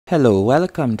Hello,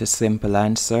 welcome to Simple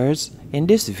Answers. In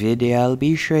this video, I'll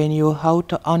be showing you how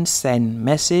to unsend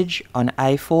message on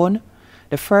iPhone.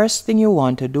 The first thing you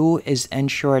want to do is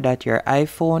ensure that your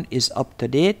iPhone is up to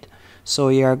date. So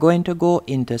you're going to go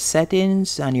into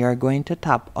settings and you're going to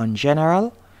tap on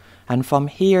general. And from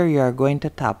here, you're going to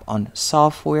tap on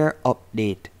software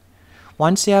update.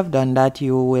 Once you have done that,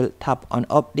 you will tap on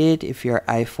update if your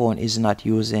iPhone is not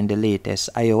using the latest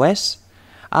iOS.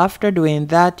 After doing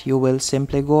that, you will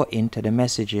simply go into the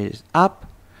messages app,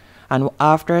 and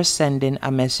after sending a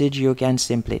message, you can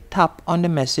simply tap on the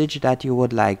message that you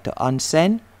would like to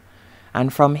unsend,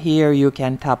 and from here you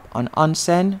can tap on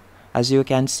unsend, as you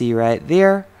can see right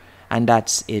there, and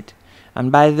that's it.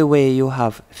 And by the way, you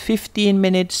have 15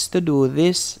 minutes to do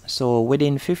this, so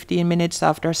within 15 minutes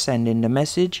after sending the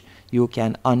message, you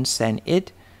can unsend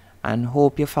it. And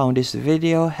hope you found this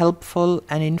video helpful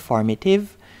and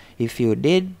informative. If you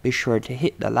did, be sure to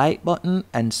hit the like button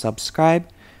and subscribe,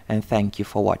 and thank you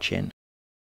for watching.